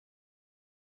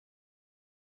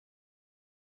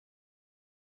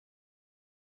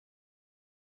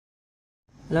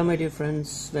Hello my dear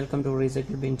friends, welcome to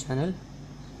Recycle Bin channel.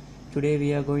 Today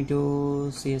we are going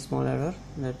to see a small error.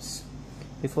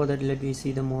 Before that, let me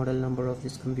see the model number of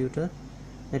this computer.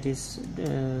 That is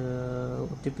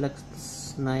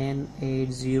Optiplex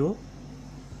 980.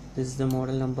 This is the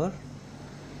model number,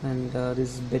 and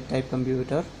this is bed type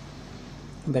computer,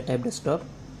 bed type desktop,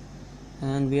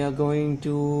 and we are going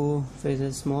to face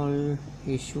a small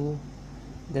issue.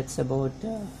 That's about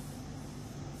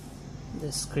the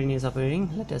screen is appearing.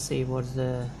 Let us see what's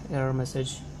the error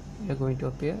message we are going to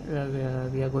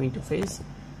face.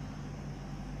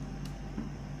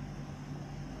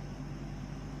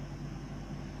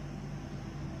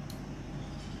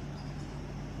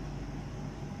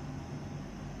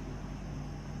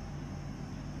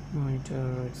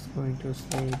 Monitor, it's going to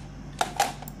say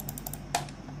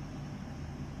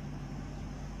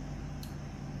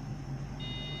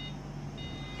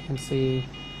you can see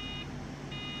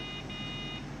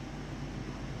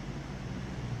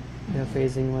we are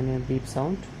facing one beep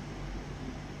sound.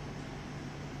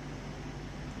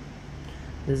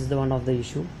 This is the one of the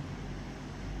issue.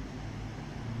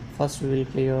 First we will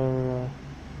clear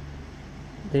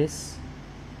this.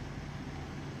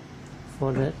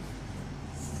 For that,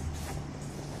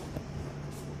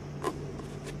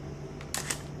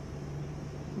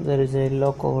 there is a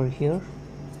lock over here.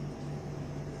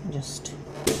 Just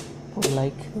put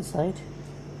like inside,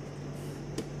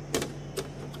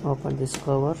 open this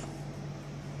cover.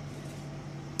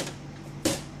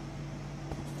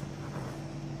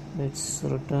 Let's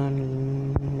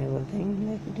return everything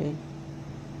like it is.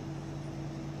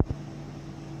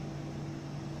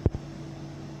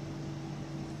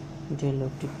 Dell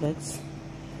Optiplex.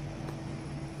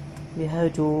 We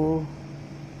have to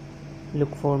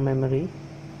look for memory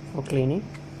for cleaning.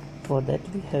 For that,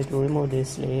 we have to remove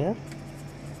this layer.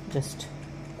 Just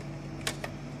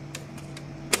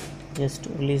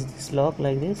release this lock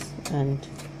like this and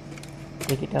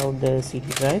take it out the CD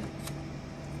drive.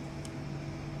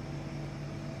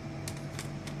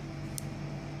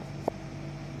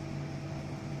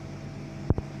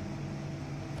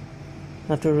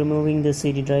 After removing the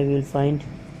CD drive, you will find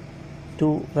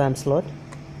 2 RAM slots.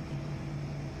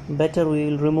 Better we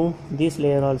will remove this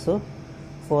layer also.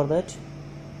 For that,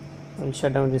 I will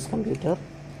shut down this computer.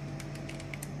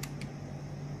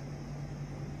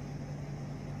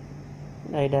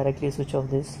 I directly switch off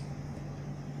this.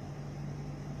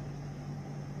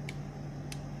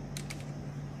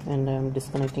 And I am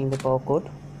disconnecting the power cord.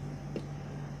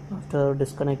 After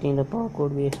disconnecting the power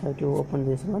cord, we have to open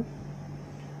this one.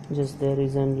 Just there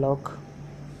is a lock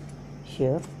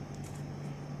here.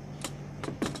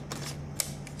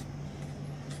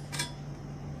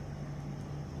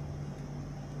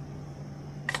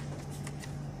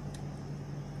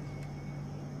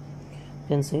 You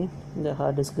can see the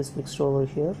hard disk is fixed over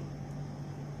here.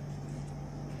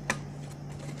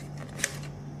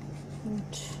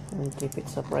 And keep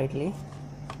it uprightly.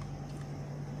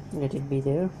 Let it be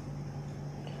there.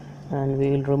 And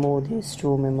we will remove these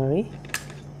 2 memory.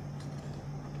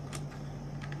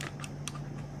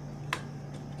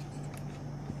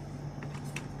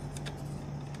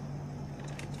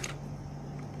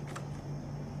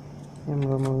 I'm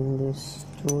removing these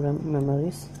 2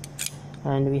 memories,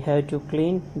 and we have to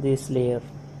clean this layer.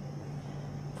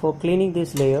 For cleaning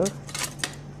this layer,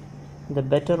 the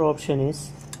better option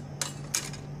is,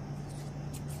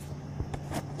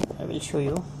 I will show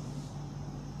you.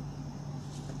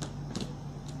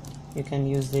 You can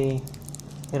use the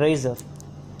eraser.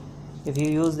 If you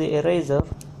use the eraser,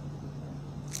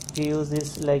 you use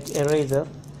this like eraser.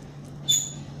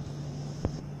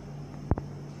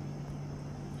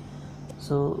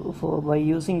 So by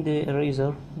using the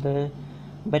eraser, the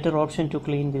better option to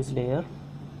clean this layer,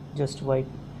 just wipe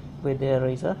with the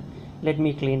eraser. Let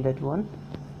me clean that one.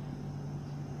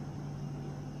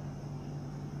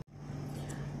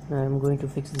 Now I am going to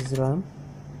fix this RAM.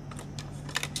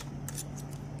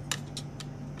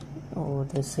 Over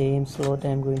the same slot I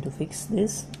am going to fix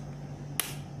this.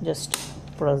 Just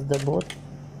press the board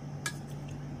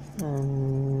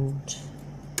and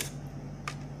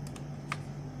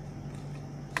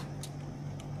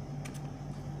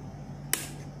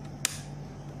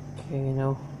okay,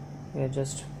 now we are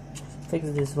just fix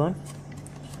this one.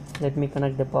 Let me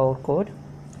connect the power cord.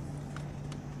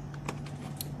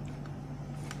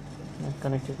 I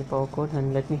connected the power cord,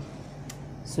 and let me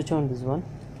switch on this one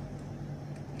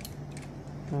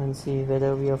and see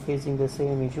whether we are facing the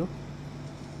same issue.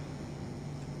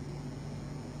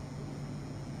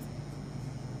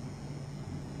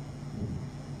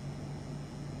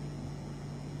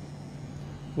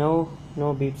 Now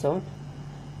no beep sound.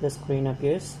 The screen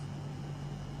appears.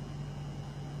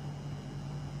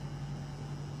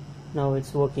 Now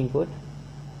it's working good.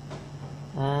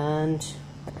 And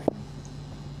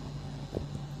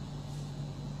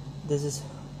this is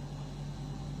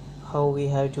how we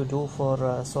have to do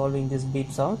for solving this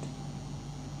beeps out.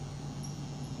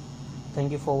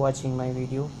 Thank you for watching my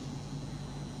video.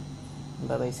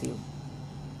 Bye bye, see you.